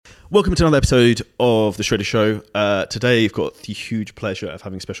Welcome to another episode of The Shredder Show. Today, I've got the huge pleasure of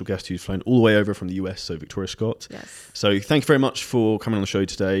having a special guest who's flown all the way over from the US, so Victoria Scott. Yes. So thank you very much for coming on the show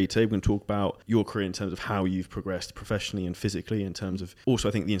today. Today, we're going to talk about your career in terms of how you've progressed professionally and physically, in terms of also,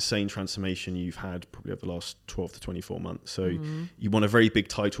 I think, the insane transformation you've had probably over the last 12 to 24 months. So you won a very big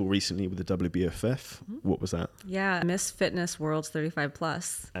title recently with the WBFF. What was that? Yeah, Miss Fitness World's 35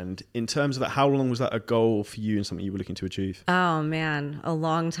 plus. And in terms of that, how long was that a goal for you and something you were looking to achieve? Oh man, a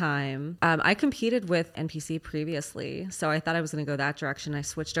long time. I competed with NPC previously, so I thought I was going to go that direction. I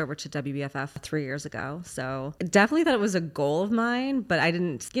switched over to WBFF 3 years ago. So definitely thought it was a goal of mine, but I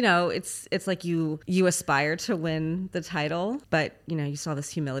didn't, it's like you aspire to win the title, but you saw this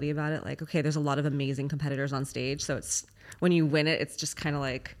humility about it. Like, okay, there's a lot of amazing competitors on stage. So it's, when you win it, it's just kind of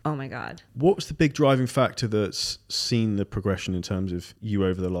like, oh my God. What was the big driving factor that's seen the progression in terms of you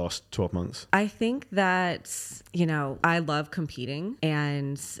over the last 12 months? I think that, I love competing.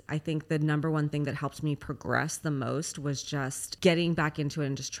 And I think the number one thing that helped me progress the most was just getting back into it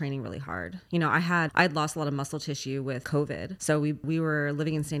and just training really hard. I'd lost a lot of muscle tissue with COVID. So we were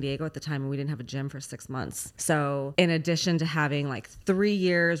living in San Diego at the time and we didn't have a gym for 6 months. So in addition to having like 3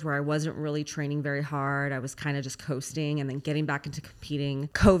 years where I wasn't really training very hard, I was kind of just coasting and then getting back into competing.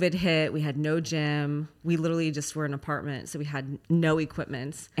 COVID hit, we had no gym. We literally just were in an apartment, so we had no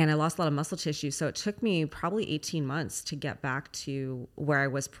equipment. And I lost a lot of muscle tissue. So it took me probably 18 months to get back to where I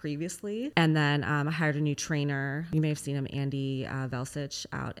was previously. And then I hired a new trainer. You may have seen him, Andy Velsich,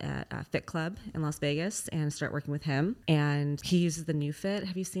 out at Fit Club in Las Vegas, and start working with him. And he uses the New Fit.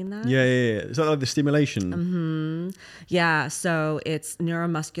 Have you seen that? Yeah. Is that like the stimulation? Mm-hmm. Yeah. So it's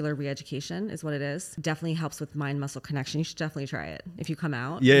neuromuscular re-education is what it is. Definitely helps with mind-muscle connection. You should definitely try it if you come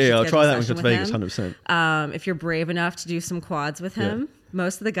out. Yeah, I'll try that when I go to Vegas, 100%. If you're brave enough to do some quads with him. Yeah.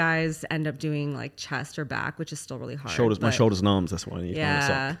 Most of the guys end up doing like chest or back, which is still really hard. My shoulders and arms, that's what I need.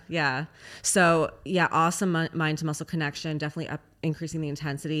 Yeah. So awesome mind to muscle connection, definitely increasing the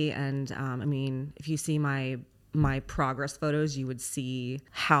intensity. And if you see my progress photos, you would see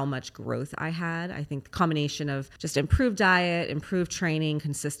how much growth I had. I think the combination of just improved diet, improved training,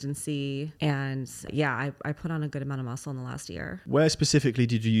 consistency, and I put on a good amount of muscle in the last year. Where specifically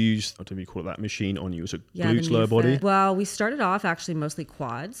did you use, what do you call it, that machine on you? Was it glutes, lower body? Well, we started off actually mostly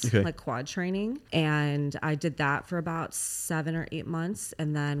quads, like quad training. And I did that for about 7 or 8 months.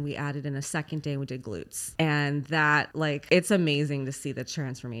 And then we added in a second day and we did glutes. And that, it's amazing to see the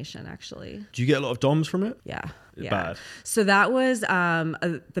transformation actually. Do you get a lot of DOMs from it? Yeah. Bad. So that was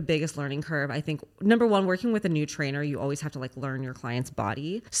the biggest learning curve. I think number one, working with a new trainer, you always have to learn your client's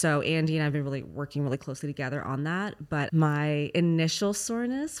body. So Andy and I have been working really closely together on that. But my initial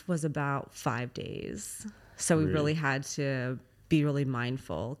soreness was about 5 days. So we really had to be really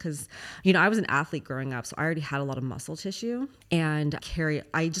mindful because, I was an athlete growing up, so I already had a lot of muscle tissue and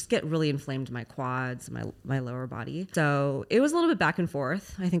I just get really inflamed in my quads, my lower body. So it was a little bit back and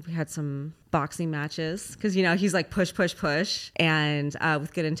forth. I think we had some boxing matches because he's like push and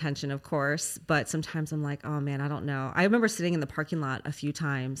with good intention, of course, but sometimes I'm like, oh man, I don't know. I remember sitting in the parking lot a few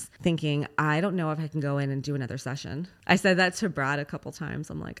times thinking, I don't know if I can go in and do another session. I said that to Brad a couple times.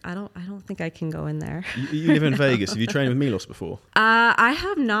 I'm like, I don't think I can go in there. You live in Vegas. Have you trained with Milos before? I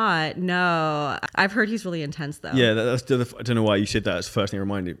have not. No, I've heard he's really intense though. Yeah, I don't know why you said that. It's the first thing it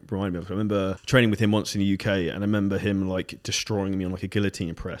reminded me of. I remember training with him once in the UK, and I remember him destroying me on a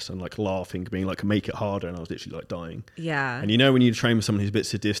guillotine press and laughing, being make it harder, and I was literally dying. Yeah. And when you train with someone who's a bit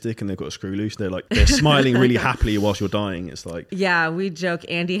sadistic and they've got a screw loose, they're smiling really happily whilst you're dying. It's yeah, we joke.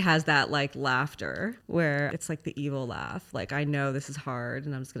 Andy has that laughter where it's the evil laugh. I know this is hard,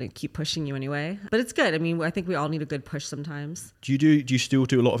 and I'm just gonna keep pushing you anyway. But it's good. I think we all need a good push sometimes. Do you still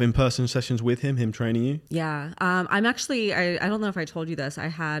do a lot of in-person sessions with him training you? Yeah. I'm actually, I don't know if I told you this, I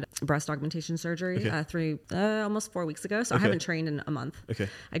had breast augmentation surgery almost 4 weeks ago. So I haven't trained in a month. Okay.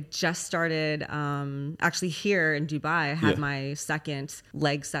 I just started actually here in Dubai. I had my second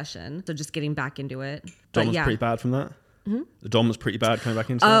leg session. So just getting back into it. Dom was pretty bad from that? Mm-hmm. The DOM was pretty bad coming back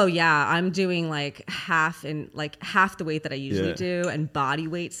into it? Oh yeah, I'm doing half the weight that I usually do, and body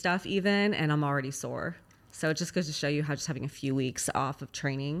weight stuff even, and I'm already sore. So it just goes to show you how just having a few weeks off of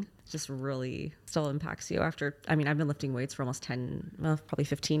training just really still impacts you after. I've been lifting weights for almost probably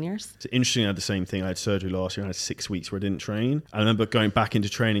 15 years. It's interesting. I had the same thing. I had surgery last year. I had 6 weeks where I didn't train. I remember going back into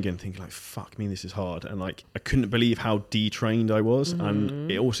training again thinking fuck me, this is hard. And I couldn't believe how detrained I was. Mm-hmm.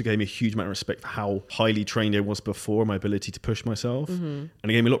 And it also gave me a huge amount of respect for how highly trained I was before, my ability to push myself. Mm-hmm. And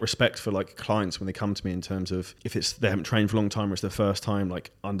it gave me a lot of respect for clients when they come to me in terms of if they haven't trained for a long time or it's their first time,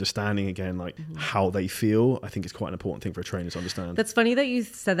 understanding again, how they feel. I think it's quite an important thing for a trainer to understand. That's funny that you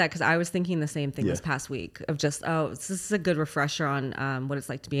said that because because I was thinking the same thing this past week of just, this is a good refresher on what it's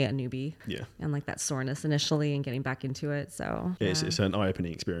like to be a newbie. Yeah. And like that soreness initially and getting back into it. So it's an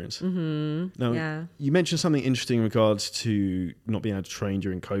eye-opening experience. Mm-hmm. Now, you mentioned something interesting in regards to not being able to train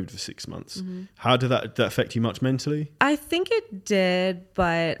during COVID for 6 months. How did that affect you much mentally? I think it did,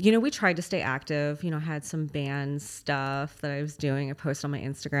 but we tried to stay active. I had some band stuff that I was doing. I posted on my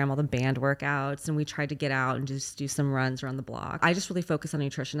Instagram all the band workouts, and we tried to get out and just do some runs around the block. I just really focused on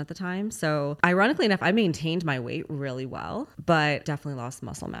nutrition at the time. So ironically enough, I maintained my weight really well, but definitely lost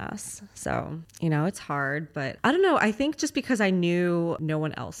muscle mass. So, it's hard, but I don't know. I think just because I knew no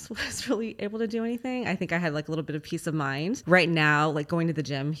one else was really able to do anything, I think I had like a little bit of peace of mind. Right now, like going to the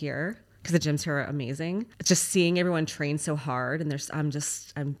gym here, because the gyms here are amazing. Just seeing everyone train so hard, and I'm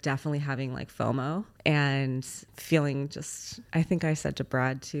definitely having like FOMO and feeling I think I said to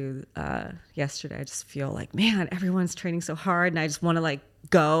Brad too yesterday, I just feel like, man, everyone's training so hard, and I just want to like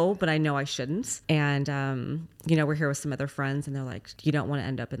go, but I know I shouldn't. And we're here with some other friends, and they're like, you don't want to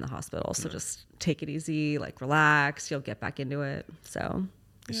end up in the hospital, so just take it easy, like relax, you'll get back into it. So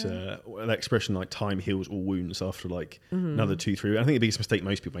it's that expression like time heals all wounds after like another 2-3. I think the biggest mistake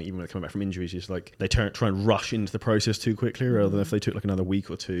most people make, even when they're coming back from injuries, is like they try and rush into the process too quickly, rather than if they took like another week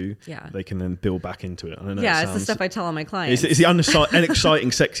or two, they can then build back into it. I don't know. Yeah, it's the stuff I tell all my clients. It's the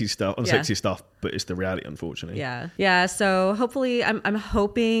unexciting, sexy stuff, unsexy stuff, but it's the reality, unfortunately. Yeah. So hopefully, I'm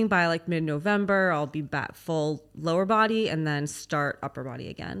hoping by like mid-November, I'll be back full lower body and then start upper body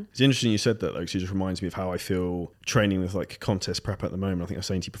again. It's interesting you said that, though, because it just reminds me of how I feel training with like contest prep at the moment. I think I was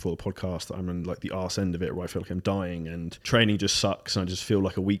saying to you before the podcast that I'm in like the arse end of it, where I feel like I'm dying and training just sucks, and I just feel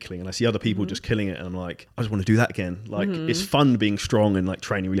like a weakling, and I see other people just killing it, and I'm like, I just want to do that again. Like it's fun being strong and like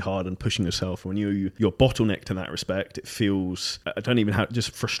training really hard and pushing yourself. When you're bottlenecked in that respect, it feels, I don't even have,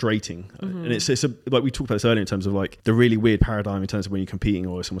 just frustrating. And it's like we talked about this earlier in terms of like the really weird paradigm in terms of when you're competing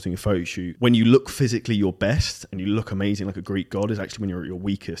or someone's doing a photo shoot. When you look physically your best and you look amazing like a Greek god, is actually when you're at your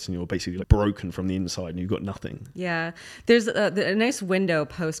weakest and you're basically like broken from the inside and you've got nothing. Yeah, there's a nice window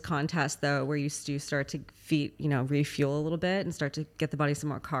post contest though, where you do start to refuel a little bit and start to get the body some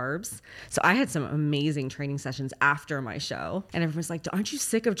more carbs. So I had some amazing training sessions after my show, and everyone's like, aren't you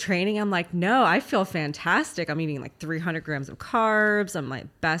sick of training? I'm like, no, I feel fantastic. I'm eating like 300 grams of carbs. I'm my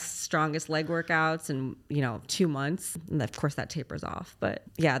best, strongest leg workouts in 2 months, and of course that tapers off. But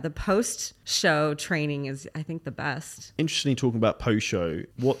yeah, the post show training is, I think, the best. Interestingly, talking about post show,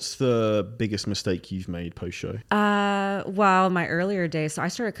 what's the biggest mistake you've made post show? Well, my earlier days, so I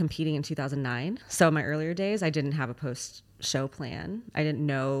started competing in 2009. So my earlier days, I didn't have a post show plan. I didn't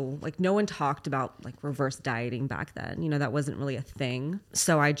know, like no one talked about like reverse dieting back then. That wasn't really a thing.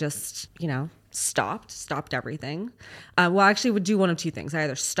 So I just, stopped everything. Well, I actually would do one of two things. I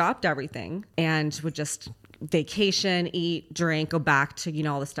either stopped everything and would just vacation, eat, drink, go back to,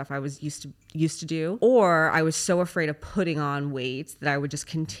 all the stuff I was used to do, or I was so afraid of putting on weight that I would just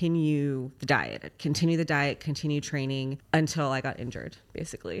continue the diet, continue training until I got injured,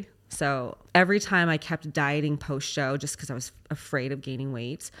 basically. So every time I kept dieting post show, just because I was afraid of gaining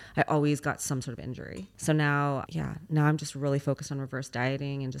weight, I always got some sort of injury. So now I'm just really focused on reverse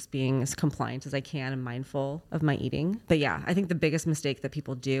dieting and just being as compliant as I can and mindful of my eating. But yeah, I think the biggest mistake that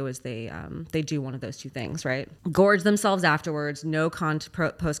people do is they do one of those two things, right? Gorge themselves afterwards, no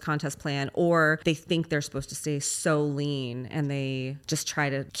post contest plan, or they think they're supposed to stay so lean and they just try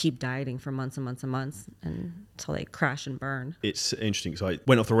to keep dieting for months and months and months until they crash and burn. It's interesting because I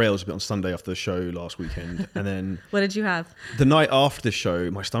went off the rails a bit on Sunday after the show last weekend, and then what did you have? The night after the show,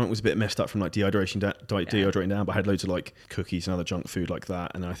 my stomach was a bit messed up from like dehydrating down, but I had loads of like cookies and other junk food like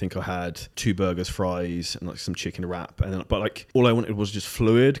that, and I think I had 2 burgers, fries, and like some chicken wrap, and then but like all I wanted was just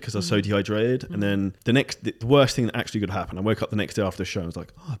fluid because I was so dehydrated. And then the worst thing that actually could happen, I woke up the next day after the show, I was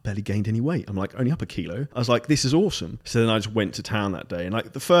like, I barely gained any weight. I'm like only up 1 kilo. I was like, this is awesome. So then I just went to town that day, and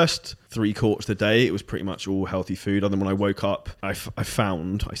like the first 3 quarters of the day, it was pretty much all healthy food. Other than when I woke up, I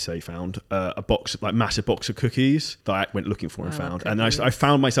found a box, like massive box of cookies that I went looking for and found. And I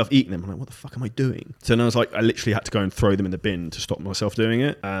found myself eating them. I'm like, what the fuck am I doing? So then I was like, I literally had to go and throw them in the bin to stop myself doing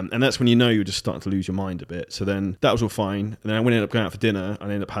it. And that's when you're just starting to lose your mind a bit. So then that was all fine. And then I ended up going out for dinner. I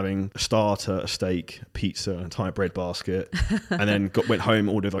ended up having a starter, a steak, pizza, an entire bread basket. And then went home,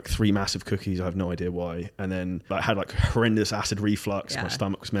 ordered like 3 massive cookies. I have no idea why. And then I had like horrendous acid reflux. My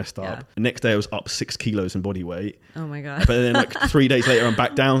stomach was messed up. The next day I was up 6 kilos in body weight. Oh my God. But then like 3 days later, I'm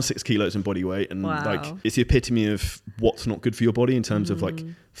back down 6 kilos in body weight. And like, it's the epitome of what's not good for your body in terms of like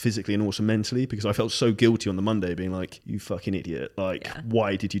physically and also mentally, because I felt so guilty on the Monday being like, you fucking idiot. Like,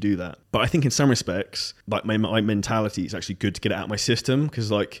 why did you do that? But I think in some respects, like my mentality is actually good to get it out of my system,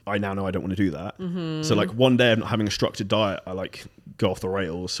 because like I now know I don't want to do that. So like one day I'm not having a structured diet, I like go off the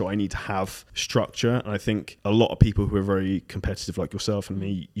rails. So I need to have structure. And I think a lot of people who are very competitive like yourself and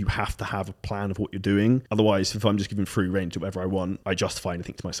me, you have to have a plan of what you're doing. Otherwise, if I'm just giving free range to whatever I want, I justify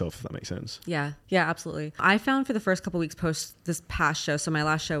anything to myself, if that makes sense. Yeah, absolutely. I found for the first couple of weeks post this past show, so my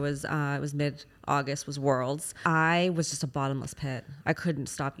last show was it was mid-August, was Worlds. I was just a bottomless pit. I couldn't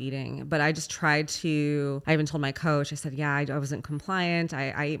stop eating, but I just tried to, I even told my coach, I said, yeah, I wasn't compliant.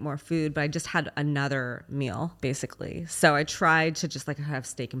 I ate more food, but I just had another meal basically. So I tried to just like have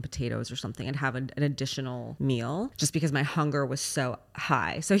steak and potatoes or something and have an additional meal just because my hunger was so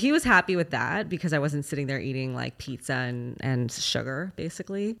high. So he was happy with that because I wasn't sitting there eating like pizza and sugar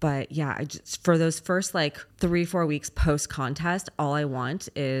basically. But yeah, I just, for those first like 3-4 weeks post contest, all I want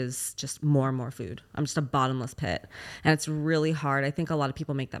is just more and more food. I'm just a bottomless pit. And it's really hard. I think a lot of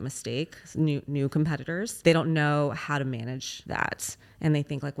people make that mistake. New competitors, they don't know how to manage that. And they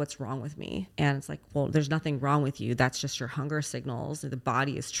think like, what's wrong with me? And it's like, well, there's nothing wrong with you. That's just your hunger signals. The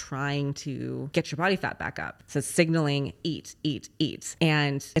body is trying to get your body fat back up. So it's signaling eat, eat, eat.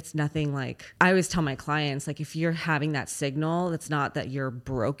 And it's nothing like, I always tell my clients, like if you're having that signal, it's not that you're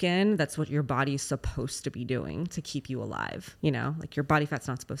broken. That's what your body is supposed to be doing to keep you alive. You know, like your body fat's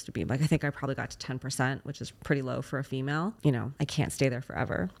not supposed to be like, I think I probably got to 10%, which is pretty low for a female. You know, I can't stay there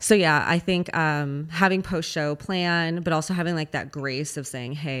forever. So yeah, I think having post-show plan, but also having like that grace of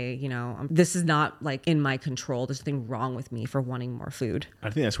saying, hey, you know, this is not like in my control. There's nothing wrong with me for wanting more food. I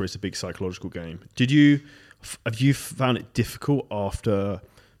think that's where it's a big psychological game. Have you found it difficult after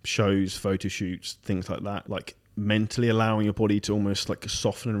shows, photo shoots, things like that, like mentally allowing your body to almost like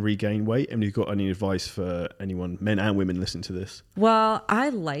soften and regain weight? And you've got any advice for anyone, men and women, listening to this? Well, I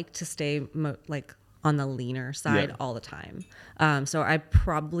like to stay like on the leaner side all the time. So I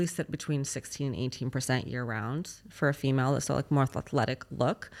probably sit between 16 and 18% year round for a female. So like more athletic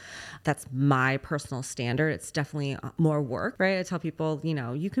look. That's my personal standard. It's definitely more work, right? I tell people, you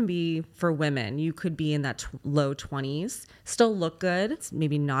know, you can be, for women, you could be in that low 20s, still look good. It's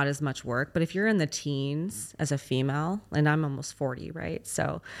maybe not as much work, but if you're in the teens as a female, and I'm almost 40, right?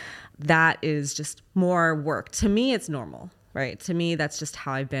 So that is just more work. To me, it's normal. Right. To me, that's just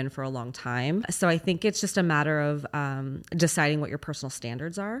how I've been for a long time. So I think it's just a matter of deciding what your personal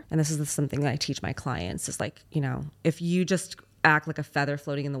standards are. And this is something that I teach my clients. It's like, you know, if you just act like a feather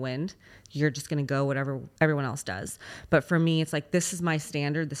floating in the wind, you're just going to go whatever everyone else does. But for me, it's like, this is my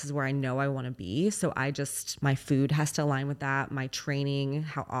standard. This is where I know I want to be. So my food has to align with that. My training,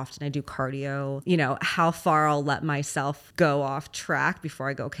 how often I do cardio, you know, how far I'll let myself go off track before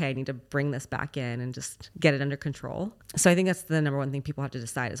I go, okay, I need to bring this back in and just get it under control. So I think that's the number one thing people have to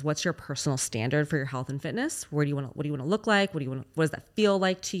decide is, what's your personal standard for your health and fitness? What do you want to look like? What does that feel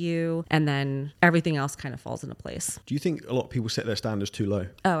like to you? And then everything else kind of falls into place. Do you think a lot of people set their standards too low?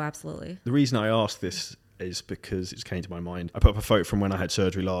 Oh, absolutely. The reason I ask this is because it came to my mind. I put up a photo from when I had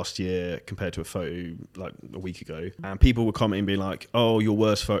surgery last year compared to a photo like a week ago, and people were commenting being like, oh, your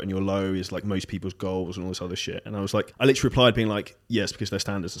worst photo and your low is like most people's goals and all this other shit. And I was like, I literally replied being like, yes, because their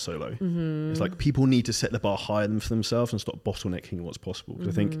standards are so low. It's like people need to set the bar higher than for themselves and stop bottlenecking what's possible. Because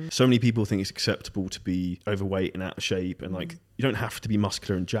I think so many people think it's acceptable to be overweight and out of shape, and like you don't have to be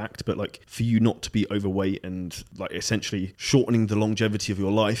muscular and jacked, but like for you not to be overweight and like essentially shortening the longevity of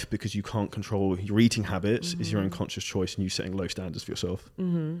your life because you can't control your eating habits is your own conscious choice, and you setting low standards for yourself.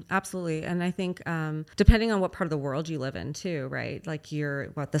 Absolutely. And I think depending on what part of the world you live in too, right? Like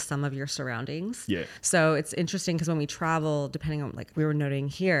the sum of your surroundings. Yeah. So it's interesting because when we travel, depending on, like we were noting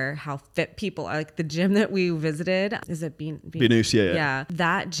here, how fit people are. Like the gym that we visited, is it Binus? Yeah.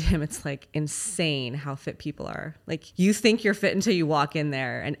 That gym, it's like insane how fit people are. Like you think you're fit until you walk in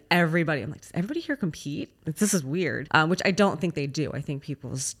there, and I'm like, does everybody here compete? This is weird. Which I don't think they do. I think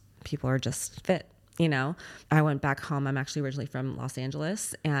people are just fit. You know, I went back home. I'm actually originally from Los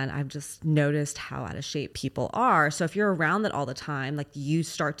Angeles, and I've just noticed how out of shape people are. So if you're around that all the time, like you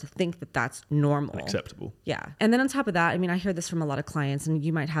start to think that that's normal. Acceptable. Yeah. And then on top of that, I mean, I hear this from a lot of clients, and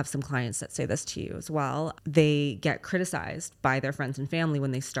you might have some clients that say this to you as well. They get criticized by their friends and family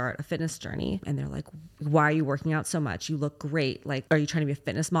when they start a fitness journey, and they're like, why are you working out so much? You look great. Like, are you trying to be a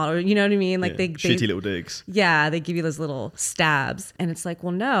fitness model? You know what I mean? Like shitty little digs. Yeah. They give you those little stabs, and it's like,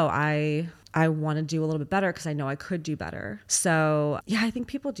 well, no, I want to do a little bit better because I know I could do better. So yeah, I think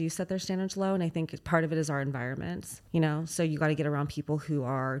people do set their standards low. And I think part of it is our environment, you know, so you got to get around people who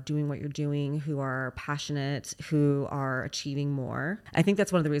are doing what you're doing, who are passionate, who are achieving more. I think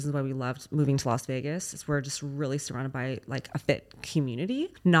that's one of the reasons why we loved moving to Las Vegas, is we're just really surrounded by like a fit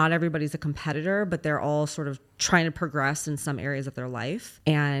community. Not everybody's a competitor, but they're all sort of trying to progress in some areas of their life.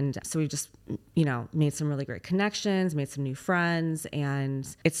 And so we've just, you know, made some really great connections, made some new friends, and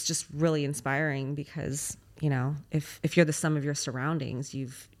it's just really inspiring because you know, if you're the sum of your surroundings,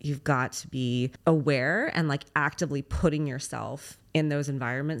 you've got to be aware and like actively putting yourself in those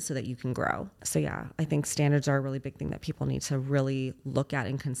environments so that you can grow. So yeah, I think standards are a really big thing that people need to really look at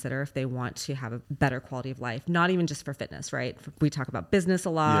and consider if they want to have a better quality of life, not even just for fitness, right? We talk about business a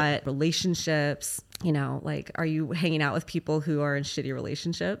lot, relationships, you know, like, are you hanging out with people who are in shitty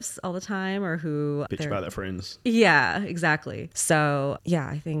relationships all the time or who bitch about their friends? Yeah, exactly. So yeah,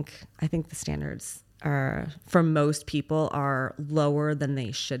 I think the standards are, for most people, are lower than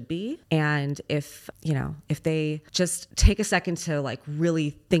they should be. And if they just take a second to like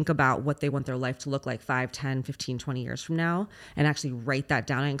really think about what they want their life to look like 5, 10, 15, 20 years from now, and actually write that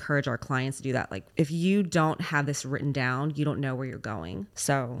down. I encourage our clients to do that. Like, if you don't have this written down, you don't know where you're going.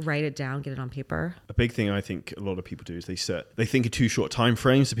 So write it down, get it on paper. A big thing I think a lot of people do is they think of too short time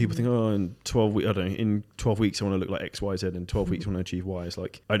frames. So people think, in 12 weeks, I don't know, in 12 weeks I want to look like X, Y, Z. In 12 weeks I want to achieve Y. It's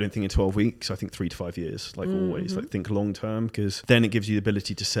like, I don't think in 12 weeks, I think 3 to 5 years, like always, like think long term, because then it gives you the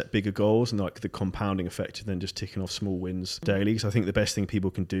ability to set bigger goals and like the compounding effect of then just ticking off small wins daily. So I think the best thing people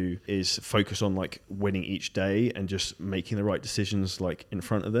can do is focus on like winning each day and just making the right decisions like in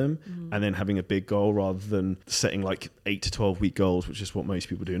front of them, and then having a big goal rather than setting like 8 to 12 week goals, which is what most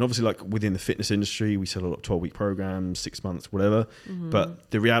people do. And obviously, like within the fitness industry, we sell a lot of 12 week programs, 6 months, whatever.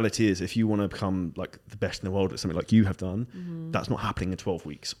 But the reality is, if you want to become like the best in the world at something like you have done, that's not happening in 12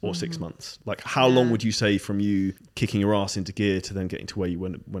 weeks or 6 months. Like, how long would you say from you kicking your ass into gear to then getting to where you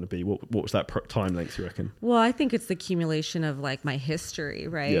want to be? What was that time length, you reckon? Well, I think it's the accumulation of like my history,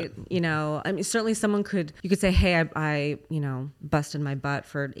 right? You know, I mean, certainly you could say, hey, I busted my butt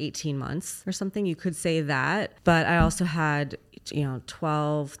for 18 months or something. You could say that, but I also had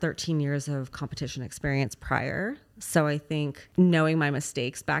 12, 13 years of competition experience prior. So I think knowing my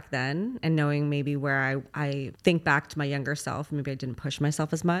mistakes back then and knowing maybe where I think back to my younger self, maybe I didn't push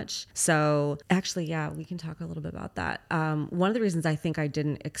myself as much. So actually, yeah, we can talk a little bit about that. One of the reasons I think I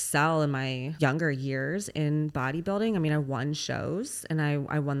didn't excel in my younger years in bodybuilding, I mean, I won shows and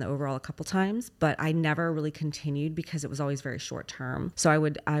I won the overall a couple times, but I never really continued because it was always very short term. So I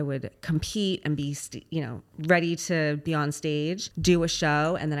would compete and be, ready to be on stage, do a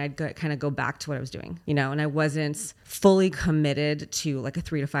show, and then I'd kind of go back to what I was doing, and I wasn't fully committed to like a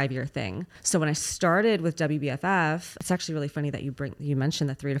 3 to 5 year thing. So when I started with WBFF, it's actually really funny that you mentioned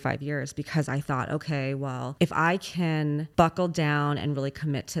the 3 to 5 years, because I thought, okay, well, if I can buckle down and really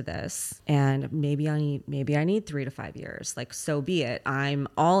commit to this, and maybe I need 3 to 5 years, like, so be it. I'm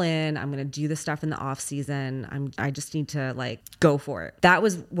all in. I'm going to do the stuff in the off season. I just need to like go for it. That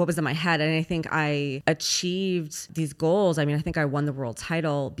was what was in my head. And I think I achieved these goals. I mean, I think I won the world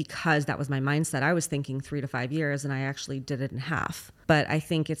title because that was my mindset. I was thinking 3 to 5 years, and I actually did it in half. But I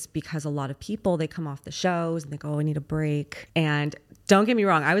think it's because a lot of people, they come off the shows and they go, oh, I need a break. And don't get me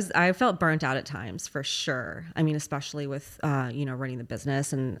wrong, I felt burnt out at times, for sure. I mean, especially with running the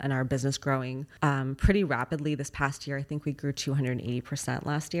business and our business growing pretty rapidly this past year. I think we grew 280%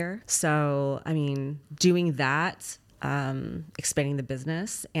 last year. So I mean, doing that, expanding the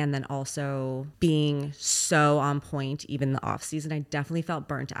business, and then also being so on point even in the off season, I definitely felt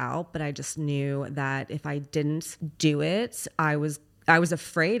burnt out. But I just knew that if I didn't do it, I was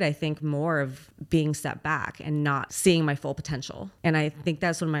afraid, I think, more of being set back and not seeing my full potential. And I think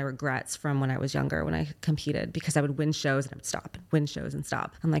that's one of my regrets from when I was younger, when I competed, because I would win shows and I would stop, win shows and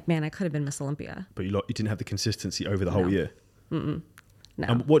stop. I'm like, man, I could have been Miss Olympia. But you didn't have the consistency over the whole year. No.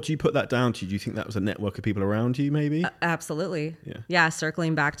 And what do you put that down to? Do you think that was a network of people around you, maybe? Absolutely. Yeah.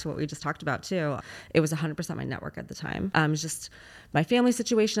 Circling back to what we just talked about too, it was 100% my network at the time. It was just my family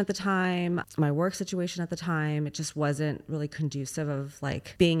situation at the time, my work situation at the time. It just wasn't really conducive of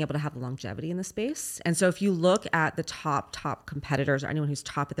like being able to have the longevity in the space. And so if you look at the top competitors, or anyone who's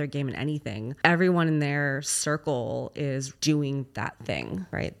top at their game in anything, everyone in their circle is doing that thing,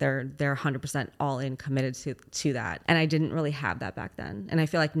 right? They're 100% all in, committed to that. And I didn't really have that back then. And I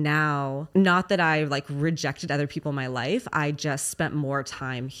feel like now, not that I like rejected other people in my life, I just spent more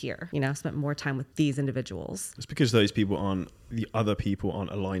time here, spent more time with these individuals. It's because those people the other people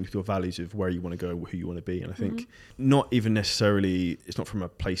aren't aligned with your values of where you want to go, who you want to be. And I think not even necessarily, it's not from a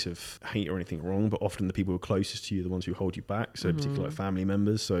place of hate or anything wrong, but often the people who are closest to you are the ones who hold you back. So particularly like family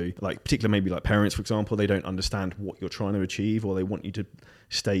members. So like particularly maybe like parents, for example, they don't understand what you're trying to achieve, or they want you to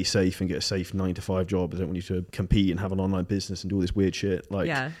stay safe and get a safe 9-to-5 job. I don't want you to compete and have an online business and do all this weird shit.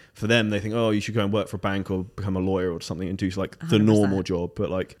 Like for them, they think, oh, you should go and work for a bank or become a lawyer or something and do like the 100%. normal job. But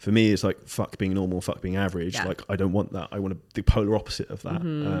like for me, it's like fuck being normal, fuck being average. Like I don't want that. I want the polar opposite of that.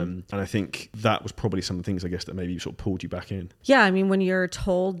 And I think that was probably some of the things, I guess, that maybe sort of pulled you back in. Yeah, I mean, when you're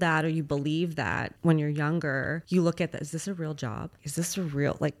told that or you believe that when you're younger, you look at that, is this a real job? Is this a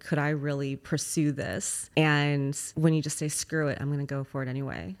real, like, could I really pursue this? And when you just say, screw it, I'm going to go for it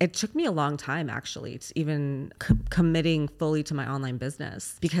anyway. It took me a long time, actually, to even committing fully to my online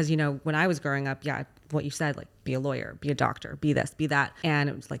business. Because, you know, when I was growing up, what you said, like, be a lawyer, be a doctor, be this, be that. And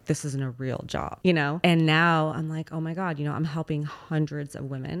it was like, this isn't a real job, you know? And now I'm like, oh my God, you know, I'm helping hundreds of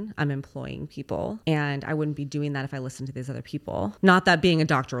women. I'm employing people. And I wouldn't be doing that if I listened to these other people. Not that being a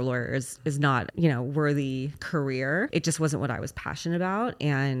doctor or lawyer is not, you know, worthy career. It just wasn't what I was passionate about.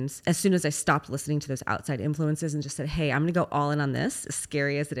 And as soon as I stopped listening to those outside influences and just said, hey, I'm going to go all in on this, as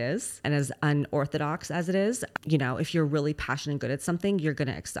scary as it is and as unorthodox as it is, you know, if you're really passionate and good at something, you're going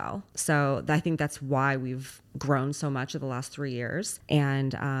to excel. So I think that's why we've grown so much over the last 3 years.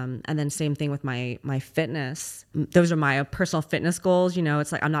 And then same thing with my fitness. Those are my personal fitness goals. You know,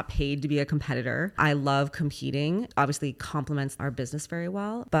 it's like, I'm not paid to be a competitor. I love competing. Obviously complements our business very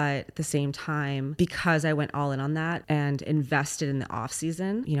well. But at the same time, because I went all in on that and invested in the off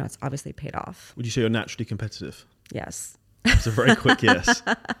season, you know, it's obviously paid off. Would you say you're naturally competitive? Yes. It's a very quick yes.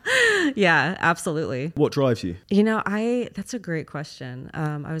 Yeah, absolutely. What drives you? You know, that's a great question.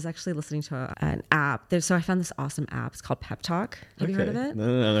 I was actually listening to an app. So I found this awesome app. It's called Pep Talk. Have you heard of it? No, I'm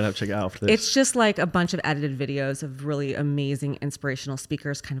going to have to check it out after this. It's just like a bunch of edited videos of really amazing, inspirational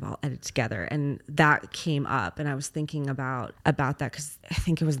speakers kind of all edited together. And that came up. And I was thinking about that because I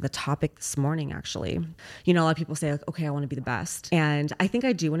think it was the topic this morning, actually. You know, a lot of people say, like, okay, I want to be the best. And I think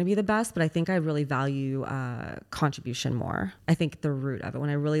I do want to be the best, but I think I really value contribution more. I think the root of it, when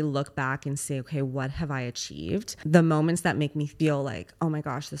I really look back and say, okay, what have I achieved? The moments that make me feel like, oh my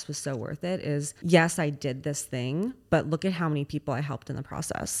gosh, this was so worth it is, yes, I did this thing, but look at how many people I helped in the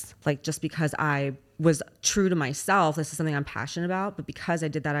process. Like, just because I was true to myself, this is something I'm passionate about, but because I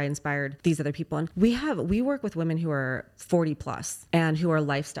did that, I inspired these other people. And we work with women who are 40 plus and who are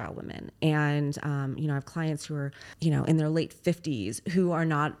lifestyle women. And, you know, I have clients who are, you know, in their late 50s who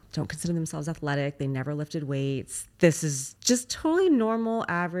don't consider themselves athletic. They never lifted weights. This is just totally normal,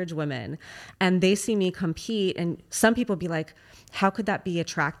 average women. And they see me compete, and some people be like, how could that be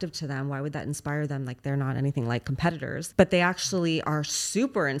attractive to them? Why would that inspire them? Like, they're not anything like competitors, but they actually are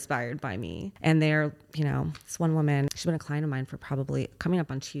super inspired by me. And they're, you know, this one woman, she's been a client of mine for probably coming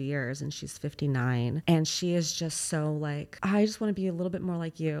up on 2 years, and she's 59. And she is just so like, I just want to be a little bit more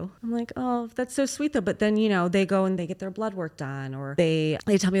like you. I'm like, oh, that's so sweet though. But then, you know, they go and they get their blood work done, or they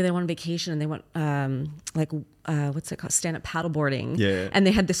tell me they want a vacation and they want what's it called? Stand-up paddleboarding. Yeah. And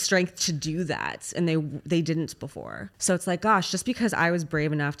they had the strength to do that, and they didn't before. So it's like, gosh, just because I was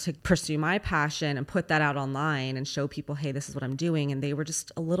brave enough to pursue my passion and put that out online and show people, hey, this is what I'm doing, and they were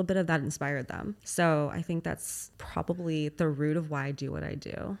just a little bit of that inspired them. So I think that's probably the root of why I do what I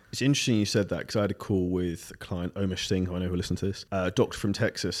do. It's interesting you said that, because I had a call with a client, Omesh Singh, who I know who listens to this, a doctor from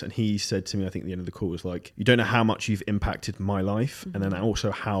Texas, and he said to me, I think at the end of the call, was like, you don't know how much you've impacted my life, and then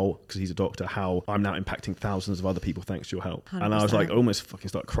also how, because he's a doctor, how I'm now impacting thousands of other people thanks to your help. 100%. And I was like, almost fucking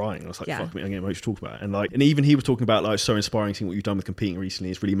started crying. I was like, fuck me, I'm getting emotional to talk about it. And even he was talking about, like, so inspiring, seeing what you've done with competing recently.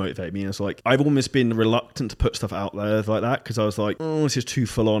 It's really motivated me. And it's like, I've almost been reluctant to put stuff out there like that, because I was like, oh, this is too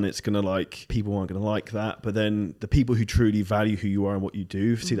full on. It's gonna, like, people aren't gonna like that. But then the people who truly value who you are and what you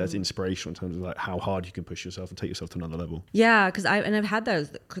do see that as inspirational in terms of like how hard you can push yourself and take yourself to another level. Yeah, because I've had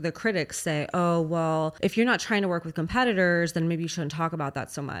the critics say, oh, well, if you're not trying to work with competitors, then maybe you shouldn't talk about that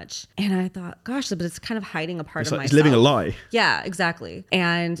so much. And I thought, gosh, but it's kind of hiding a part of myself. It's living a lie. Yeah, exactly.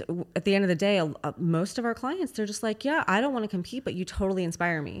 And at the end of the day, most of our clients, they're just like, yeah, I don't want to compete, but you totally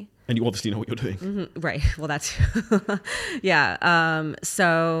inspire me. And you obviously know what you're doing. Mm-hmm. Right. Well, that's, yeah.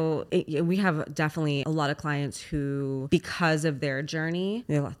 So we have definitely a lot of clients who, because of their journey,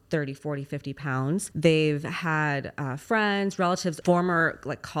 they're 30, 40, 50 pounds. They've had friends, relatives, former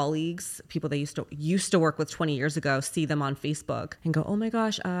like colleagues, people they used to work with 20 years ago, see them on Facebook and go, oh my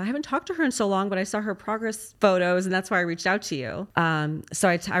gosh, I haven't talked to her in so long, but I saw her progress photos and that's why I reached out to you. So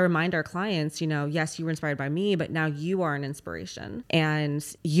I remind our clients, you know, yes, you were inspired by me, but now you are an inspiration. And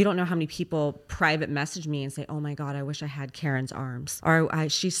you don't know how many people private message me and say, oh my God, I wish I had Karen's arms, or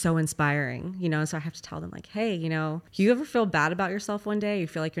she's so inspiring, you know? So I have to tell them like, hey, you know, you ever feel bad about yourself one day? You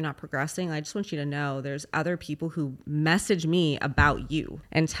feel like you're not progressing? I just want you to know there's other people who message me about you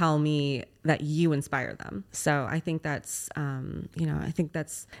and tell me that you inspire them. So I think that's, I think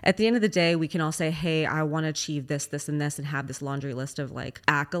that's at the end of the day, we can all say, hey, I want to achieve this, this, and this, and have this laundry list of like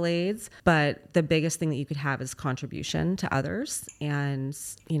accolades. But the biggest thing that you could have is contribution to others and,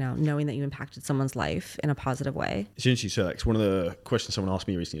 knowing that you impacted someone's life in a positive way. It's interesting you say that, 'cause one of the questions someone asked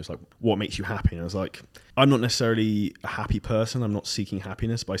me recently was like, what makes you happy? And I was like, I'm not necessarily a happy person. I'm not seeking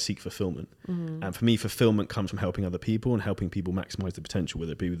happiness, but I seek fulfillment. And for me, fulfillment comes from helping other people and helping people maximize the potential,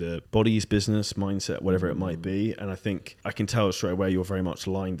 whether it be with their bodies, business, mindset, whatever it might be. And I think I can tell straight away you're very much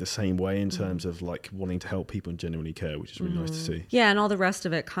aligned the same way in terms of like wanting to help people and genuinely care, which is really nice to see. Yeah, and all the rest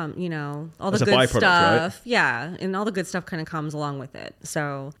of it all As the a good byproduct, stuff. right? Yeah, and all the good stuff kind of comes along with it.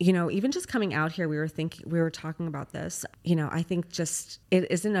 So, even just coming out here, we were talking about this. I think just it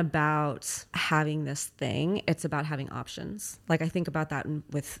isn't about having this thing. It's about having options. Like I think about that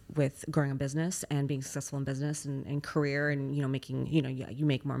with growing a business and being successful in business and career and, making, you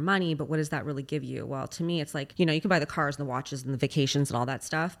make more money, but what does that really give you? Well, to me, it's like, you can buy the cars and the watches and the vacations and all that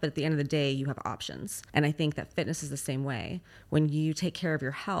stuff, but at the end of the day, you have options. And I think that fitness is the same way. When you take care of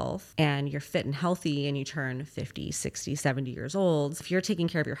your health and you're fit and healthy and you turn 50, 60, 70 years old, if you're taking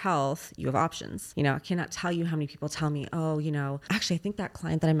care of your health, you have options. I cannot tell you how many people tell me, actually, I think that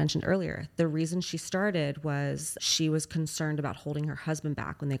client that I mentioned earlier, the reason she started was she was concerned about holding her husband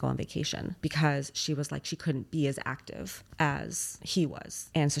back when they go on vacation because she was like, she couldn't be as active as he was.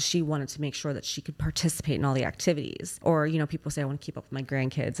 And so she wanted to make sure that she could participate in all the activities. Or, people say, I want to keep up with my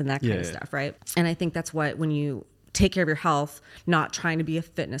grandkids and that kind of stuff, right? And I think that's what, when you take care of your health, not trying to be a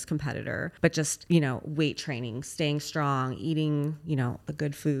fitness competitor, but just, weight training, staying strong, eating, the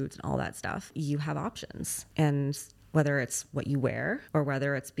good foods and all that stuff, you have options. And whether it's what you wear or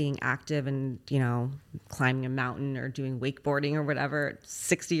whether it's being active and, climbing a mountain or doing wakeboarding or whatever,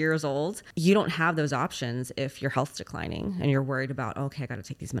 60 years old, you don't have those options if your health's declining and you're worried about, okay, I got to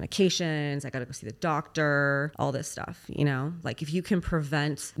take these medications, I got to go see the doctor, all this stuff, like if you can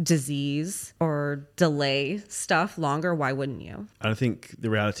prevent disease or delay stuff longer, why wouldn't you? And I think the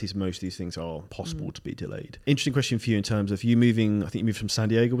reality is most of these things are possible to be delayed. Interesting question for you in terms of you moving, I think you moved from San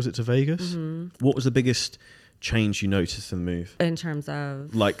Diego, was it, to Vegas? What was the biggest change you noticed in the move? In terms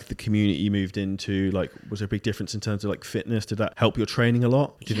of like the community you moved into, like was there a big difference in terms of like fitness? Did that help your training a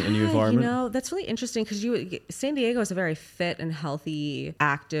lot? Did you get a new environment? That's really interesting because San Diego is a very fit and healthy,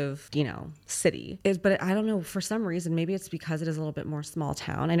 active, city. But I don't know, for some reason, maybe it's because it is a little bit more small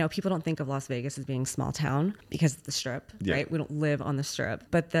town. I know people don't think of Las Vegas as being small town because of the Strip, right? We don't live on the Strip,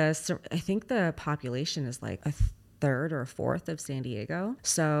 but I think the population is like a third or a fourth of San Diego.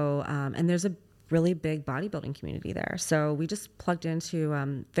 So, and there's a really big bodybuilding community there. So we just plugged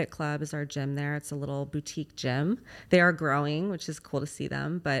into Fit Club is our gym there. It's a little boutique gym. They are growing, which is cool to see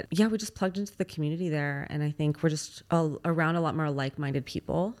them. But yeah, we just plugged into the community there. And I think we're just around a lot more like-minded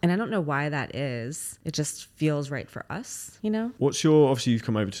people. And I don't know why that is. It just feels right for us, Obviously you've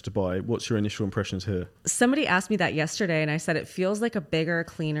come over to Dubai. What's your initial impressions here? Somebody asked me that yesterday and I said, it feels like a bigger,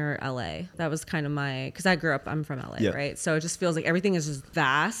 cleaner LA. That was kind of because I'm from LA, right? So it just feels like everything is just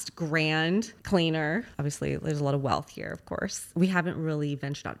vast, grand, clean. Obviously, there's a lot of wealth here, of course. We haven't really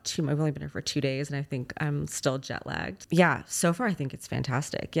ventured out too much. I've only been here for 2 days, and I think I'm still jet lagged. Yeah, so far I think it's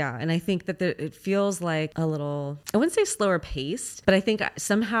fantastic. Yeah, and I think that it feels like a little, I wouldn't say slower paced, but I think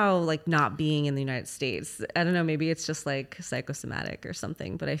somehow like not being in the United States, I don't know, maybe it's just like psychosomatic or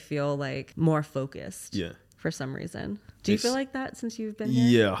something, but I feel like more focused. Yeah. For some reason. Do you feel like that since you've been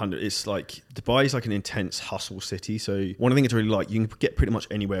here? Yeah, 100. It's like Dubai is like an intense hustle city. So one of the things I really like, you can get pretty much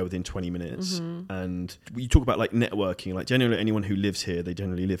anywhere within 20 minutes. And you talk about like networking, like generally anyone who lives here, they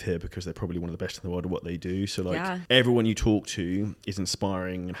generally live here because they're probably one of the best in the world at what they do. So like everyone you talk to is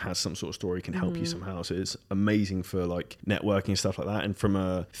inspiring and has some sort of story, can help you somehow. So it's amazing for like networking and stuff like that. And from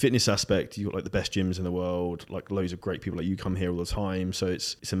a fitness aspect, you've got like the best gyms in the world, like loads of great people. Like you come here all the time. So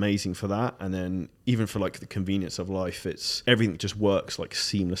it's amazing for that. And then even for like the convenience of life, it's everything just works like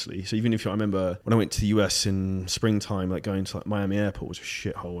seamlessly. So even if I remember when I went to the US in springtime, like going to like Miami airport was a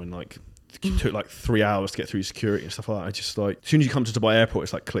shithole and like it took like 3 hours to get through security and stuff like that. I just like, as soon as you come to Dubai airport,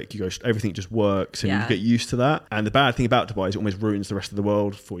 it's like click, you go, everything just works and you get used to that. And the bad thing about Dubai is it almost ruins the rest of the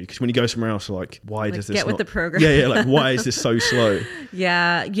world for you. Because when you go somewhere else, you're like, why does this get with the program? Yeah, like why is this so slow?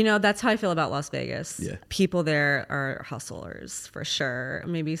 Yeah, that's how I feel about Las Vegas. Yeah. People there are hustlers for sure.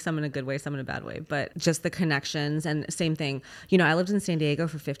 Maybe some in a good way, some in a bad way, but just the connections and same thing. I lived in San Diego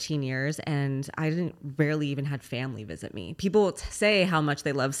for 15 years and I rarely even had family visit me. People say how much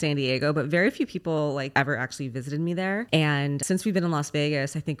they love San Diego, but very few people like ever actually visited me there. And since we've been in Las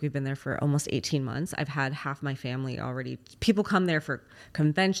Vegas, I think we've been there for almost 18 months. I've had half my family already. People come there for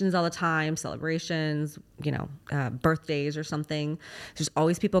conventions all the time, celebrations, birthdays or something. There's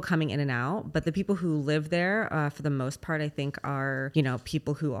always people coming in and out, but the people who live there, for the most part, I think are,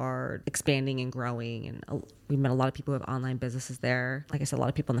 people who are expanding and growing. And we've met a lot of people who have online businesses there. Like I said, a lot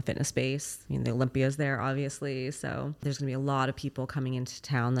of people in the fitness space. The Olympia's there, obviously. So there's going to be a lot of people coming into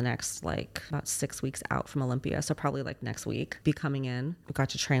town the next, about 6 weeks out from Olympia. So probably next week be coming in. We got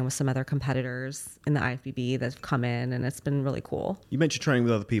to train with some other competitors in the IFBB that have come in, and it's been really cool. You mentioned training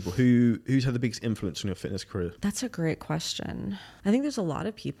with other people. Who's had the biggest influence on your fitness career? That's a great question. I think there's a lot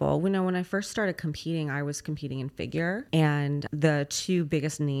of people. When I first started competing, I was competing in figure, and the two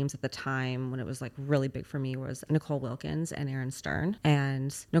biggest names at the time when it was really big for me was Nicole Wilkins and Erin Stern.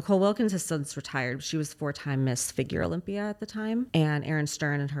 And Nicole Wilkins has since retired. She was 4-time Miss Figure Olympia at the time, and Erin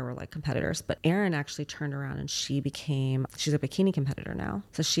Stern and her were competitors. But Erin actually turned around and she's a bikini competitor now.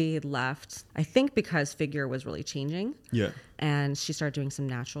 So she left, I think, because figure was really changing. Yeah. And she started doing some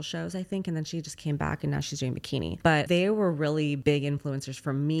natural shows, I think, and then she just came back and now she's doing bikini. But they were really big influencers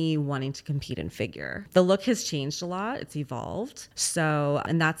for me wanting to compete in figure. The look has changed a lot. It's evolved. So,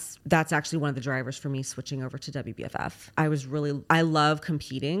 and that's actually one of the drivers for me switching over to WBFF. I love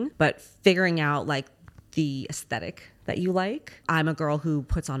competing, but figuring out the aesthetic that you like. I'm a girl who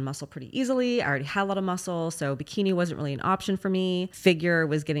puts on muscle pretty easily. I already had a lot of muscle, so bikini wasn't really an option for me. Figure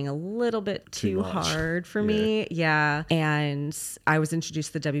was getting a little bit too hard for me. Yeah. And I was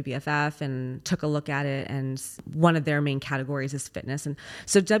introduced to the WBFF and took a look at it, and one of their main categories is fitness. And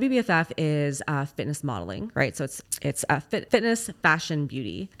so WBFF is fitness modeling, right? So it's fitness, fashion,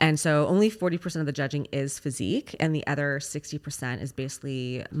 beauty. And so only 40% of the judging is physique, and the other 60% is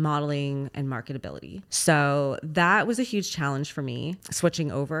basically modeling and marketability. So that was a huge challenge for me switching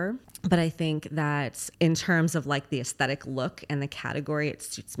over. But I think that in terms of the aesthetic look and the category, it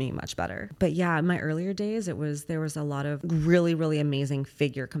suits me much better. But yeah, in my earlier days, there was a lot of really, really amazing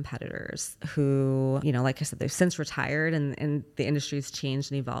figure competitors who, like I said, they've since retired and the industry's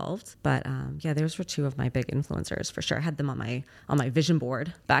changed and evolved. But those were two of my big influencers for sure. I had them on my vision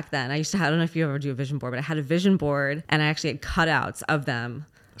board back then. I don't know if you ever do a vision board, but I had a vision board and I actually had cutouts of them.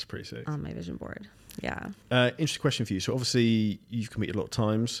 That's pretty sick. On my vision board. Yeah. Interesting question for you. So obviously you've competed a lot of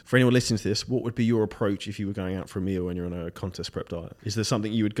times. For anyone listening to this, what would be your approach if you were going out for a meal and you're on a contest prep diet? Is there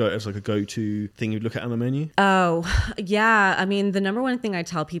something you would go as a go-to thing you'd look at on the menu? Oh, yeah. I mean, the number one thing I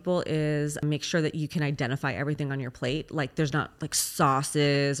tell people is make sure that you can identify everything on your plate. There's not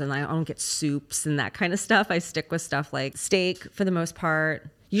sauces, and I don't get soups and that kind of stuff. I stick with stuff like steak for the most part.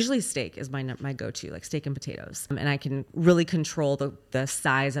 Usually steak is my go-to, steak and potatoes. And I can really control the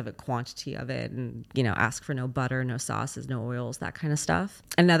size of it, quantity of it, and, ask for no butter, no sauces, no oils, that kind of stuff.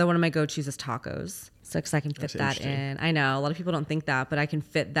 Another one of my go-tos is tacos. So, because I can fit that in. I know, a lot of people don't think that, but I can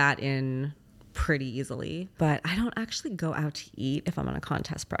fit that in pretty easily. But I don't actually go out to eat if I'm on a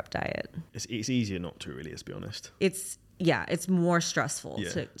contest prep diet. It's easier not to, really, let's be honest. It's more stressful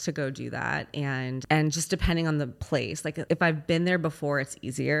to go do that. And just depending on the place, if I've been there before, it's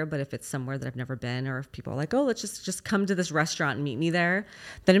easier. But if it's somewhere that I've never been, or if people are like, oh, let's just come to this restaurant and meet me there,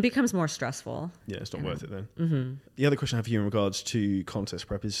 then it becomes more stressful. Yeah, it's not worth it then. Mm-hmm. The other question I have for you in regards to contest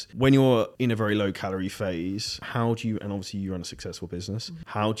prep is when you're in a very low calorie phase, how do you, and obviously you run a successful business,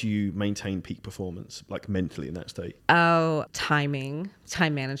 how do you maintain peak performance, mentally in that state? Oh, time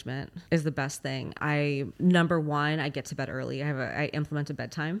management is the best thing. Number one, I get to bed early. I implement a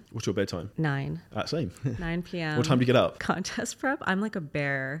bedtime. What's your bedtime? 9. Same. 9 p.m. What time do you get up? Contest prep. I'm like a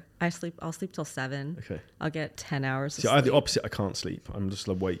bear. I'll sleep till 7. Okay. I'll get 10 hours of See, sleep. I have the opposite. I can't sleep. I'm just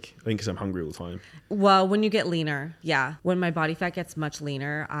awake. I think because I'm hungry all the time. Well, when you get leaner, yeah. When my body fat gets much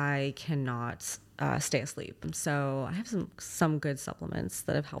leaner, I cannot stay asleep. So I have some good supplements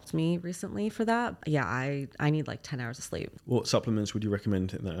that have helped me recently for that. Yeah, I need 10 hours of sleep. What supplements would you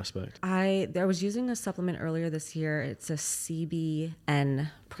recommend in that aspect? I was using a supplement earlier this year. It's a CBN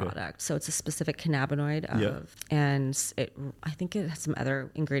product. Okay. So it's a specific cannabinoid and I think it has some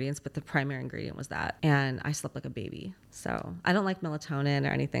other ingredients, but the primary ingredient was that. And I slept like a baby. So I don't like melatonin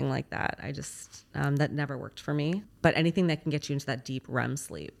or anything like that. I just, that never worked for me. But anything that can get you into that deep REM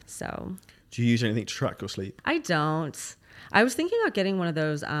sleep. So... Do you use anything to track your sleep? I don't. I was thinking about getting one of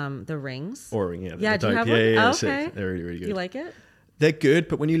those, the rings. Oura Ring, yeah. Yeah, do you have one? Yeah, okay. Sick. They're really, really good. You like it? They're good,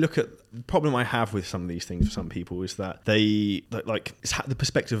 but when you look at the problem I have with some of these things for some people is that they it's the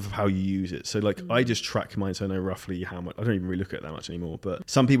perspective of how you use it. So I just track mine, so I know roughly how much. I don't even really look at it that much anymore. But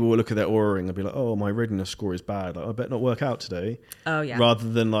some people will look at their Oura Ring and be like, "Oh, my readiness score is bad. I better not work out today." Oh yeah. Rather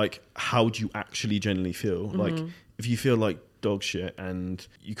than how do you actually generally feel? Mm-hmm. If you feel like dog shit and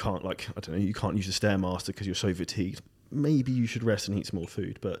you can't you can't use the Stairmaster because you're so fatigued, maybe you should rest and eat some more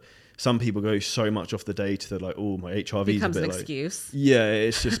food. But some people go so much off the data, they're like, oh, my HRV becomes a bit an like, excuse. yeah,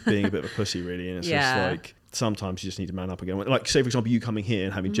 it's just being a bit of a pussy, really. And it's Yeah. just like, sometimes you just need to man up again. Like, say, for example, you coming here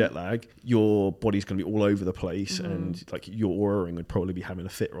and having jet lag, your body's going to be all over the place, and like your aura-ring would probably be having a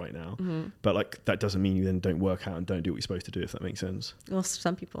fit right now. But like, that doesn't mean you then don't work out and don't do what you're supposed to do, if that makes sense. Well,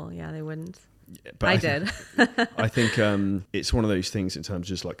 some people, yeah, they wouldn't. Yeah, but I did. I think it's one of those things in terms of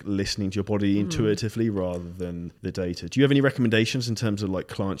just like listening to your body intuitively rather than the data. Do you have any recommendations in terms of like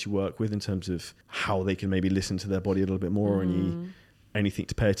clients you work with in terms of how they can maybe listen to their body a little bit more, or anything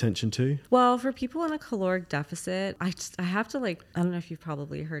to pay attention to? Well, for people in a caloric deficit, I have to like, I don't know if you've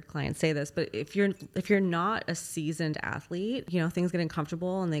probably heard clients say this, but if you're not a seasoned athlete, you know, things get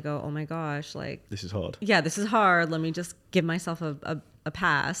uncomfortable and they go, oh my gosh, like, This is hard. yeah, this is hard. Let me just give myself a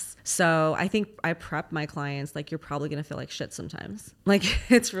pass. So I think I prep my clients like, you're probably going to feel like shit sometimes. Like,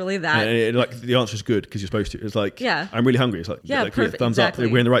 it's really that. And like the answer is good because you're supposed to. It's like, yeah, I'm really hungry. It's like, yeah, like perfect. thumbs Exactly.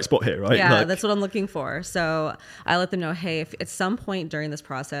 up. We're in the right spot here, right? Yeah, like, that's what I'm looking for. So I let them know, hey, if at some point during this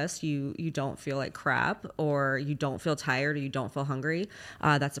process you don't feel like crap, or you don't feel tired, or you don't feel hungry,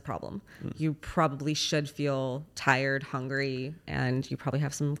 that's a problem. You probably should feel tired, hungry, and you probably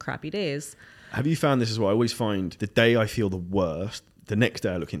have some crappy days. Have you found this as well? I always find the day I feel the worst, the next day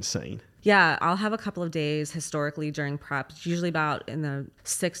I look insane. Yeah, I'll have a couple of days historically during prep. It's usually about in the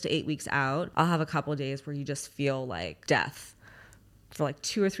 6 to 8 weeks out. I'll have a couple of days where you just feel like death for like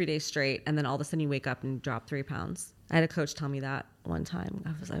 2 or 3 days straight. And then all of a sudden you wake up and drop 3 pounds. I had a coach tell me that one time.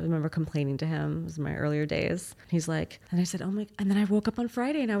 I remember complaining to him. It was my earlier days. He's like, and I said, oh my, and then I woke up on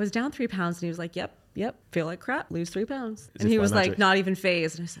Friday and I was down 3 pounds. And he was like, yep, feel like crap, lose 3 pounds. And he was like, not even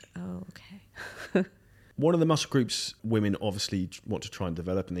phased. And I said, oh, okay. One of the muscle groups women obviously want to try and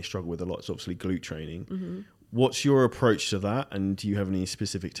develop and they struggle with a lot is obviously glute training. What's your approach to that? And do you have any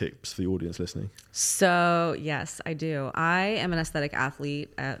specific tips for the audience listening? So yes, I do. I am an aesthetic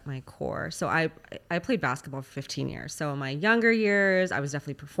athlete at my core. So I played basketball for 15 years. So in my younger years, I was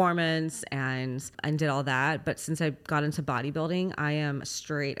definitely performance and did all that. But since I got into bodybuilding, I am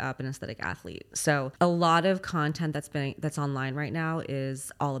straight up an aesthetic athlete. So a lot of content that's online right now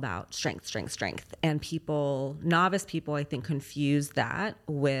is all about strength. And novice people, I think, confuse that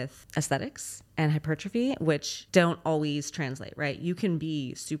with aesthetics and hypertrophy, which don't always translate, right? You can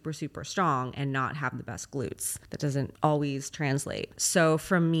be super, super strong and not have the best glutes. That doesn't always translate. So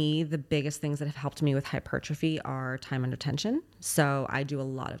for me, the biggest things that have helped me with hypertrophy are time under tension. So I do a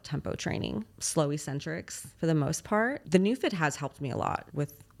lot of tempo training, slow eccentrics for the most part. The new fit has helped me a lot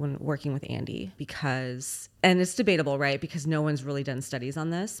when working with Andy because, and it's debatable, right? Because no one's really done studies on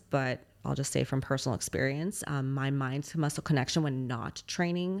this, but I'll just say from personal experience, my mind to muscle connection when not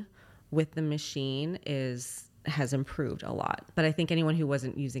training with the machine has improved a lot. But I think anyone who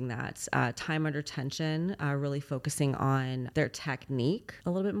wasn't using that, time under tension, really focusing on their technique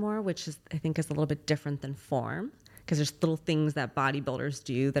a little bit more, which I think is a little bit different than form, because there's little things that bodybuilders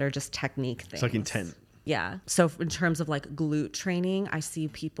do that are just technique things. It's like intent. Yeah. So in terms of like glute training, I see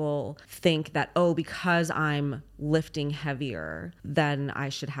people think that, oh, because I'm lifting heavier, then I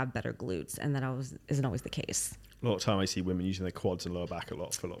should have better glutes. And that isn't always the case. A lot of time I see women using their quads and lower back a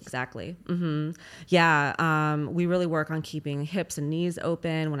lot. Exactly. Yeah. We really work on keeping hips and knees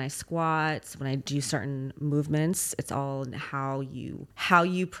open when I squat, when I do certain movements. It's all in how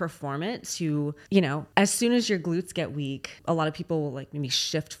you perform it to, as soon as your glutes get weak, a lot of people will like maybe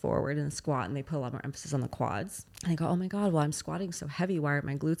shift forward and squat and they put a lot more emphasis on the quads. And I go, oh my God, well, I'm squatting so heavy. Why aren't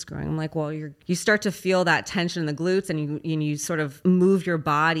my glutes growing? I'm like, well, you start to feel that tension in the glutes and you sort of move your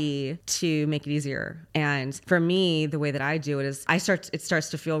body to make it easier. And for me, the way that I do it is it starts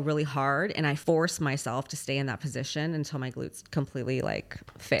to feel really hard and I force myself to stay in that position until my glutes completely like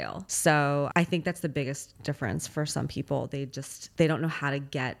fail. So I think that's the biggest difference for some people. They don't know how to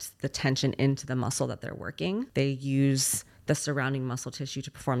get the tension into the muscle that they're working. They use the surrounding muscle tissue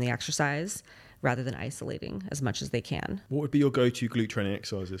to perform the exercise rather than isolating as much as they can. What would be your go-to glute training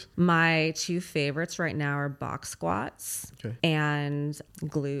exercises? My two favorites right now are box squats and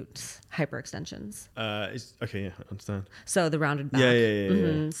glute hyperextensions. Okay, yeah, I understand. So the rounded back.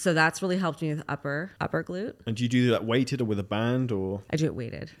 Yeah. So that's really helped me with upper glute. And do you do that weighted or with a band or? I do it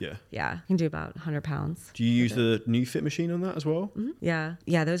weighted. Yeah. Yeah, I can do about 100 pounds. Do you use the new fit machine on that as well? Mm-hmm.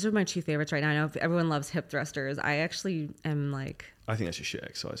 Yeah, those are my two favorites right now. I know everyone loves hip thrusters. I actually am like... I think that's just shit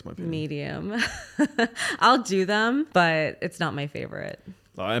exercise, in my opinion. Medium. I'll do them, but it's not my favorite.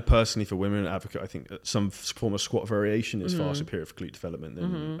 I personally, for women advocate, I think that some form of squat variation is far superior for glute development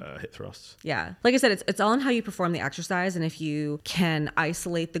than hip thrusts. Yeah. Like I said, it's all in how you perform the exercise. And if you can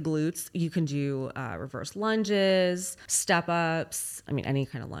isolate the glutes, you can do reverse lunges, step ups. I mean, any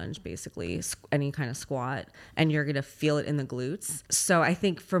kind of lunge, basically, any kind of squat, and you're going to feel it in the glutes. So I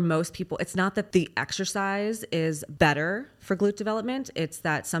think for most people, it's not that the exercise is better for glute development. It's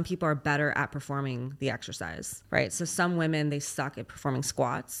that some people are better at performing the exercise, right? So some women, they suck at performing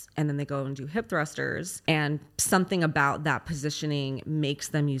squats, and then they go and do hip thrusters, and something about that positioning makes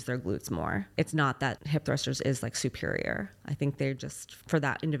them use their glutes more. It's not that hip thrusters is like superior. I think they're just, for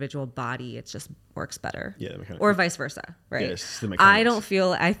that individual body, it just works better. Yeah, or vice versa, right? Yes, the mechanics.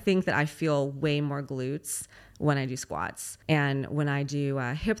 I think that I feel way more glutes when I do squats, and when I do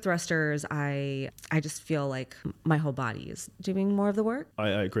hip thrusters, I just feel like my whole body is doing more of the work. I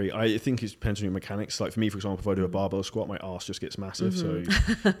agree. I think it depends on your mechanics. Like for me, for example, if I do a barbell squat, my ass just gets massive. So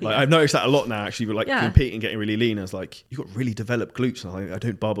like I've noticed that a lot now, actually, but like competing, getting really lean, I was like, you've got really developed glutes. And I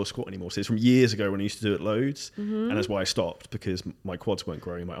don't barbell squat anymore. So it's from years ago when I used to do it loads, and that's why I stopped, because my quads weren't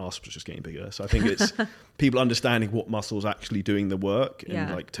growing, my ass was just getting bigger. So I think it's people understanding what muscles actually doing the work,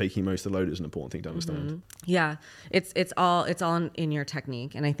 and like taking most of the load is an important thing to understand. Yeah, it's all in your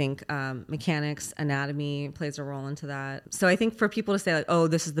technique, and I think mechanics, anatomy plays a role into that. So I think for people to say like, oh,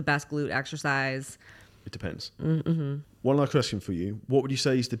 this is the best glute exercise, it depends. One last question for you: what would you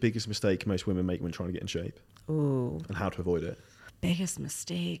say is the biggest mistake most women make when trying to get in shape? Ooh, and how to avoid it? Biggest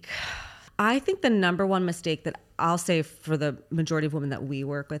mistake. I think the number one mistake that I'll say for the majority of women that we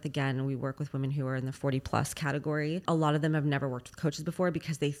work with, again, we work with women who are in the 40 plus category. A lot of them have never worked with coaches before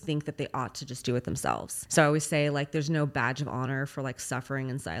because they think that they ought to just do it themselves. So I always say, like, there's no badge of honor for like suffering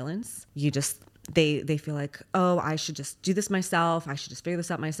in silence. You just, they feel like, oh, I should just do this myself. I should just figure this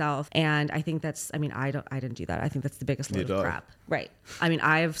out myself. And I think that's, I mean, I didn't do that. I think that's the biggest load of crap. Right. I mean,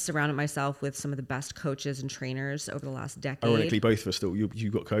 I've surrounded myself with some of the best coaches and trainers over the last decade. Ironically, both of us still, you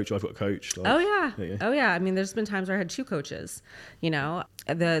got a coach, I've got a coach. Like, oh yeah. I mean, there's been times where I had two coaches, you know,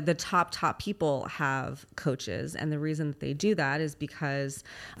 the top people have coaches. And the reason that they do that is because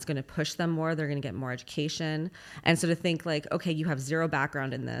it's going to push them more. They're going to get more education. And so to think like, okay, you have zero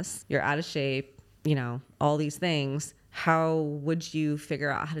background in this, you're out of shape, you know, all these things. How would you figure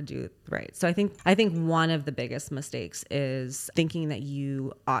out how to do it right? So I think one of the biggest mistakes is thinking that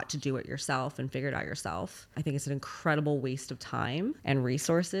you ought to do it yourself and figure it out yourself. I think it's an incredible waste of time and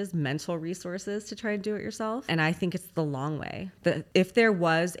resources, mental resources, to try to do it yourself. And I think it's the long way. If there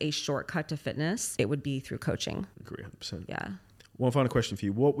was a shortcut to fitness, it would be through coaching. I agree 100%. Yeah. One final question for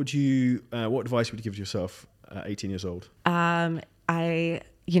you. What advice would you give yourself at 18 years old?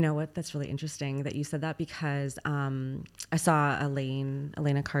 You know what? That's really interesting that you said that, because I saw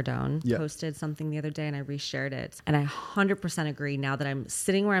Elena Cardone posted something the other day, and I reshared it, and I 100% agree. Now that I'm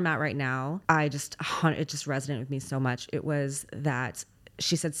sitting where I'm at right now, it just resonated with me so much. It was that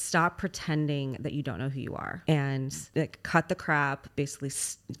she said, stop pretending that you don't know who you are, and like, cut the crap, basically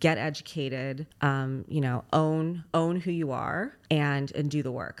get educated, you know, own who you are, and do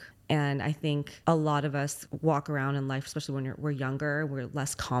the work. And I think a lot of us walk around in life, especially when we're younger, we're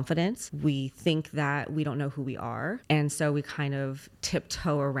less confident. We think that we don't know who we are. And so we kind of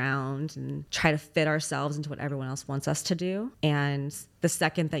tiptoe around and try to fit ourselves into what everyone else wants us to do. And the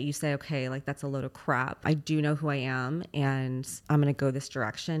second that you say, okay, like, that's a load of crap, I do know who I am, and I'm going to go this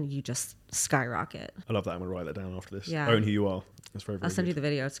direction, you just skyrocket. I love that. I'm going to write that down after this. Yeah. Own who you are. That's very, very I'll send good. you the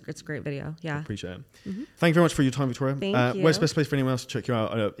video. It's a great video. Yeah. I appreciate it. Thank you very much for your time, Victoria. Thank you. Where's the best place for anyone else to check you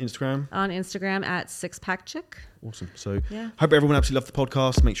out? Instagram? On Instagram at sixpackchick. Awesome. So hope everyone absolutely loved the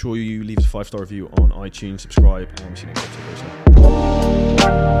podcast. Make sure you leave us a 5-star review on iTunes, subscribe, and see you next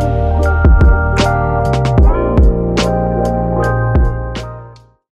episode.